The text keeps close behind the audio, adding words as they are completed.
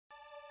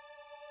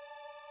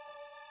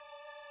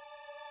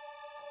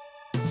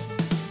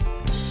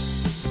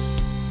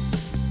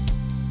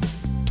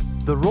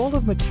The roll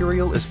of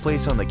material is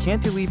placed on the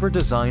cantilever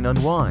design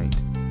unwind.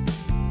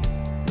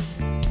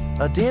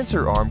 A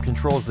dancer arm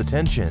controls the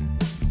tension.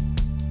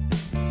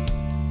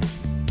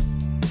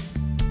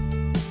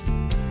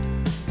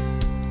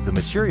 The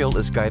material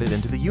is guided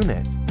into the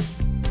unit.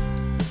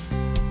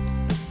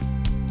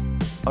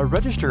 A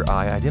register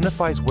eye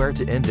identifies where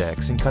to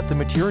index and cut the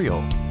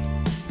material.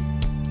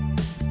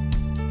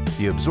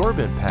 The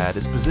absorbent pad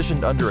is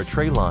positioned under a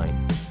tray line.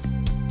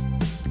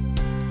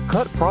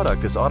 Cut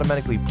product is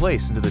automatically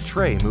placed into the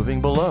tray moving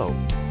below.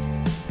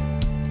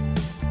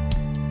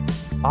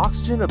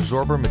 Oxygen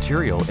absorber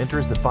material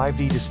enters the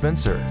 5D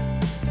dispenser.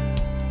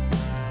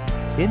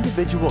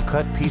 Individual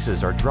cut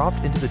pieces are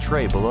dropped into the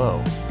tray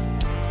below.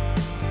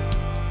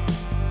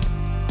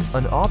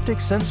 An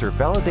optic sensor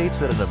validates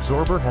that an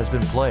absorber has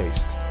been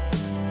placed.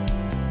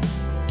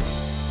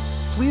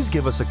 Please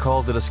give us a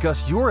call to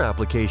discuss your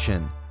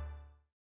application.